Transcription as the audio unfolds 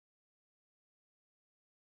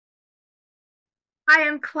Hi,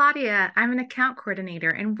 I'm Claudia. I'm an account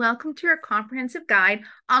coordinator, and welcome to your comprehensive guide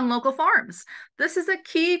on local forms. This is a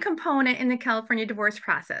key component in the California divorce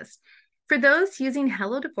process. For those using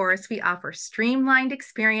Hello Divorce, we offer streamlined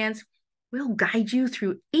experience. We'll guide you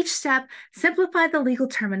through each step, simplify the legal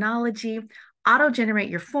terminology, auto-generate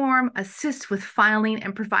your form, assist with filing,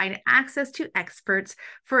 and provide access to experts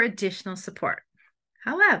for additional support.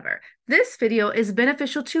 However, this video is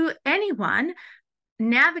beneficial to anyone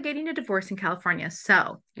navigating a divorce in California.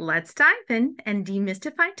 So let's dive in and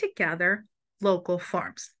demystify together local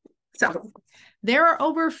forms. So there are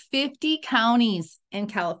over 50 counties in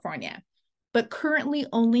California, but currently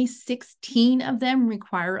only 16 of them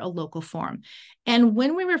require a local form. And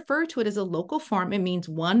when we refer to it as a local form, it means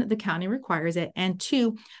one, the county requires it, and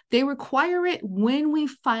two, they require it when we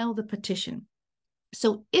file the petition.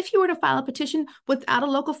 So if you were to file a petition without a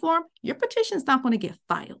local form, your petition is not going to get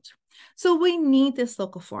filed. So we need this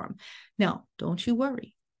local form. Now, don't you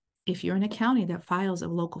worry. If you're in a county that files a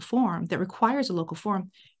local form, that requires a local form,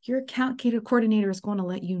 your account coordinator is going to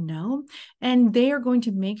let you know, and they are going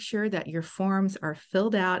to make sure that your forms are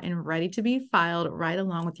filled out and ready to be filed right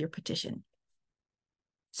along with your petition.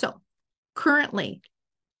 So currently,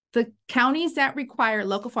 the counties that require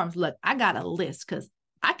local forms, look, I got a list because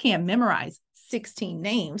I can't memorize 16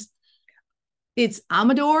 names. It's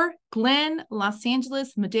Amador, Glen, Los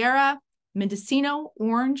Angeles, Madera, Mendocino,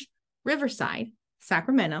 Orange, Riverside,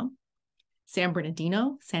 Sacramento, San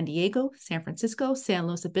Bernardino, San Diego, San Francisco, San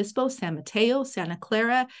Luis Obispo, San Mateo, Santa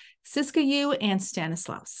Clara, Siskiyou, and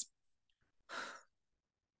Stanislaus.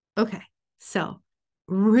 Okay, so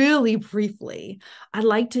really briefly, I'd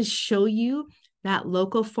like to show you that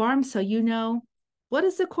local form so you know what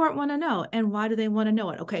does the court want to know and why do they want to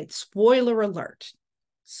know it? Okay, spoiler alert.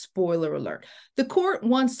 Spoiler alert. The court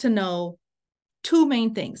wants to know two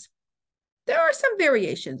main things. There are some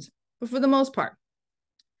variations, but for the most part,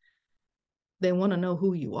 they want to know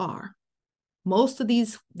who you are. Most of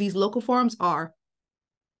these local forms are,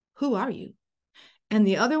 who are you? And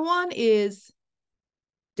the other one is,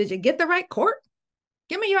 did you get the right court?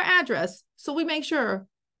 Give me your address so we make sure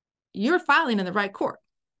you're filing in the right court.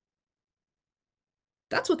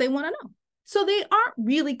 That's what they want to know. So they aren't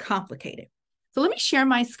really complicated. So let me share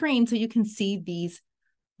my screen so you can see these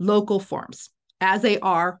local forms as they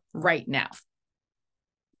are right now.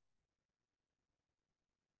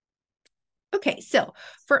 Okay, so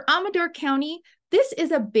for Amador County, this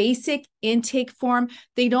is a basic intake form.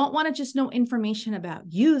 They don't want to just know information about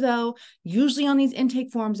you, though. Usually on these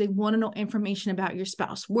intake forms, they want to know information about your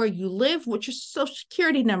spouse, where you live, what your social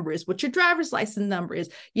security number is, what your driver's license number is,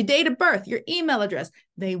 your date of birth, your email address.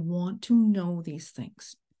 They want to know these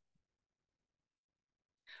things.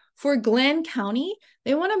 For Glen County,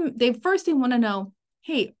 they want to know,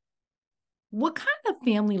 hey, what kind of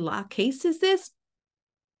family law case is this?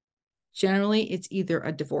 Generally, it's either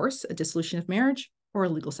a divorce, a dissolution of marriage, or a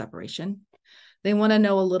legal separation. They want to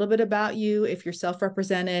know a little bit about you, if you're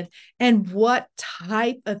self-represented, and what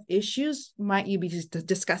type of issues might you be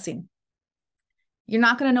discussing. You're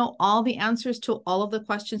not going to know all the answers to all of the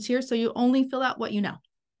questions here, so you only fill out what you know.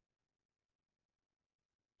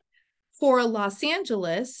 For Los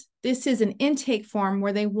Angeles, this is an intake form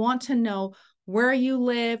where they want to know where you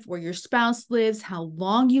live, where your spouse lives, how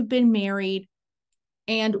long you've been married,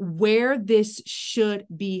 and where this should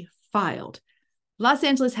be filed. Los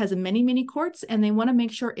Angeles has many, many courts, and they want to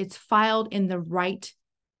make sure it's filed in the right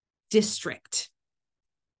district.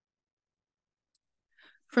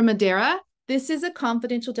 For Madera, this is a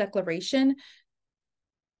confidential declaration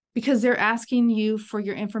because they're asking you for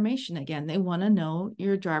your information. Again, they want to know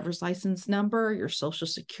your driver's license number, your social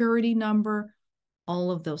security number,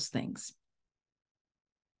 all of those things.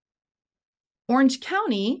 Orange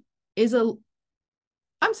County is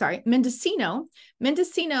Mendocino.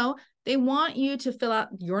 Mendocino, they want you to fill out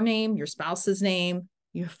your name, your spouse's name.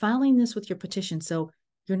 You're filing this with your petition, so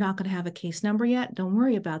you're not going to have a case number yet. Don't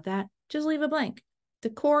worry about that. Just leave it blank. The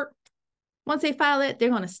court, once they file it, they're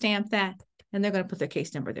going to stamp that, and they're going to put their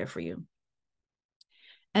case number there for you.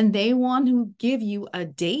 And they want to give you a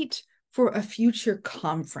date for a future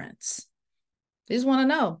conference. They just want to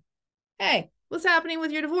know, hey, what's happening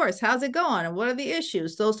with your divorce? How's it going? And what are the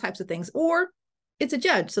issues? Those types of things. Or it's a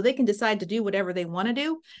judge, so they can decide to do whatever they want to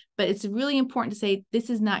do. But it's really important to say, this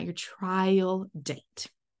is not your trial date.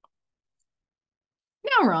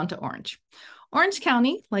 Now we're on to Orange. Orange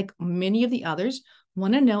County, like many of the others,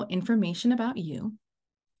 want to know information about you.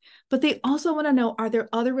 But they also want to know, are there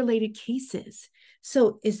other related cases?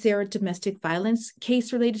 So is there a domestic violence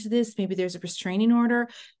case related to this? Maybe there's a restraining order.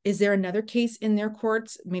 Is there another case in their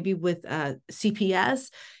courts, maybe with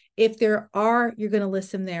CPS? If there are, you're going to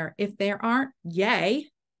list them there. If there aren't, yay,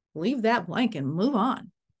 leave that blank and move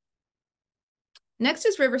on. Next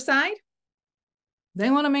is Riverside.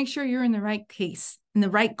 They want to make sure you're in the right case, in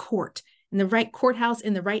the right court, in the right courthouse,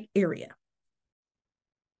 in the right area.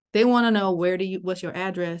 They want to know what's your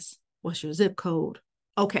address? What's your zip code?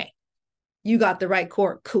 Okay, you got the right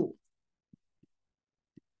court, cool.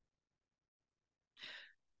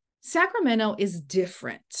 Sacramento is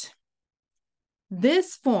different.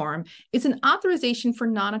 This form is an authorization for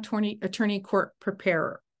non-attorney court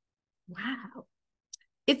preparer. Wow.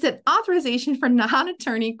 It's an authorization for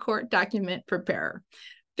non-attorney court document preparer.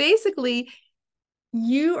 Basically,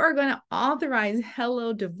 you are going to authorize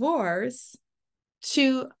Hello Divorce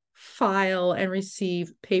to file and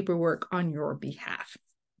receive paperwork on your behalf.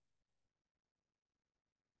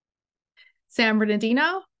 San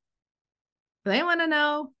Bernardino, they want to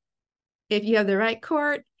know if you have the right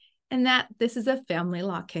court and that this is a family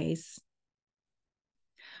law case.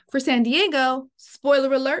 For San Diego,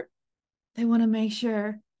 spoiler alert, they want to make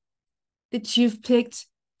sure that you've picked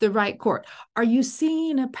the right court. Are you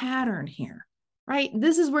seeing a pattern here? Right?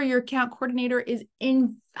 This is where your account coordinator is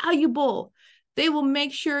invaluable. They will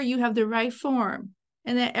make sure you have the right form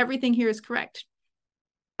and that everything here is correct.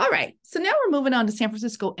 All right, so now we're moving on to San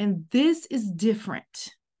Francisco, and this is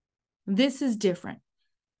different. This is different.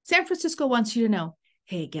 San Francisco wants you to know,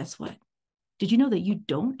 hey, guess what? Did you know that you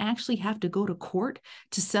don't actually have to go to court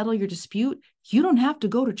to settle your dispute? You don't have to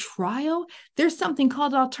go to trial. There's something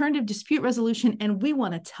called alternative dispute resolution, and we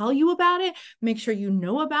want to tell you about it, make sure you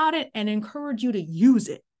know about it, and encourage you to use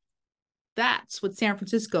it. That's what San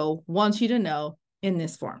Francisco wants you to know in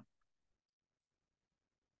this form.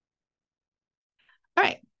 All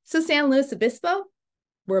right, so San Luis Obispo,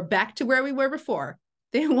 we're back to where we were before.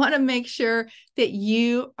 They want to make sure that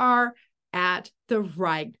you are at the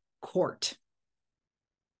right court.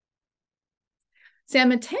 San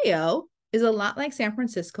Mateo is a lot like San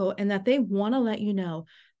Francisco in that they want to let you know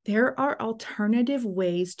there are alternative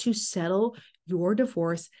ways to settle your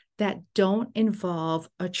divorce that don't involve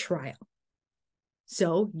a trial.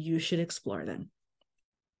 So you should explore them.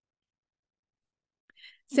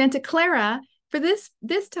 Santa Clara, for this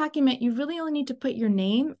document, you really only need to put your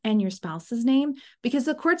name and your spouse's name because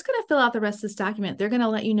the court's going to fill out the rest of this document. They're going to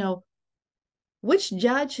let you know which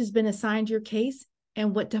judge has been assigned your case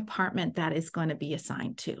and what department that is going to be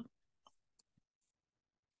assigned to.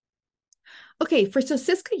 Okay, for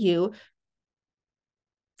Siskiyou,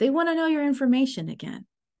 they want to know your information again.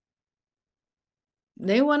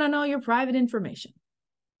 They want to know your private information.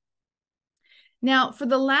 Now, for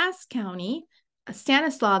the last county,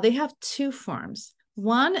 Stanislaus, they have two forms.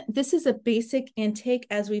 One, this is a basic intake,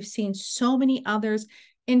 as we've seen so many others,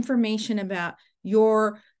 information about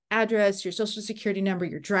your address, your social security number,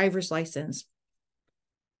 your driver's license.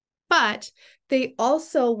 But they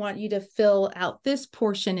also want you to fill out this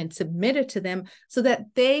portion and submit it to them so that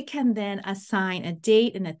they can then assign a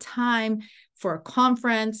date and a time for a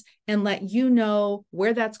conference and let you know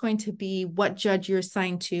where that's going to be, what judge you're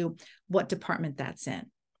assigned to, what department that's in.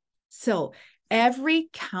 So every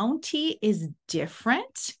county is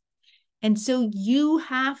different. And so you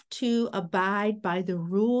have to abide by the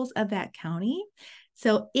rules of that county.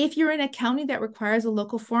 So if you're in a county that requires a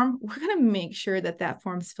local form, we're going to make sure that that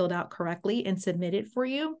form is filled out correctly and submitted for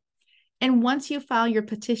you. And once you file your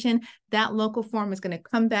petition, that local form is going to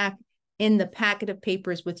come back in the packet of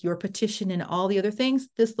papers with your petition and all the other things.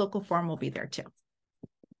 This local form will be there too.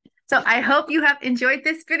 So I hope you have enjoyed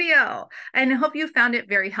this video and I hope you found it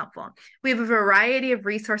very helpful. We have a variety of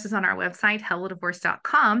resources on our website,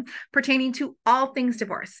 hellodivorce.com, pertaining to all things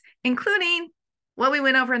divorce, including what we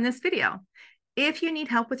went over in this video. If you need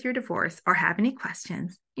help with your divorce or have any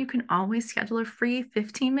questions, you can always schedule a free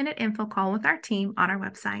 15-minute info call with our team on our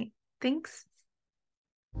website. Thanks.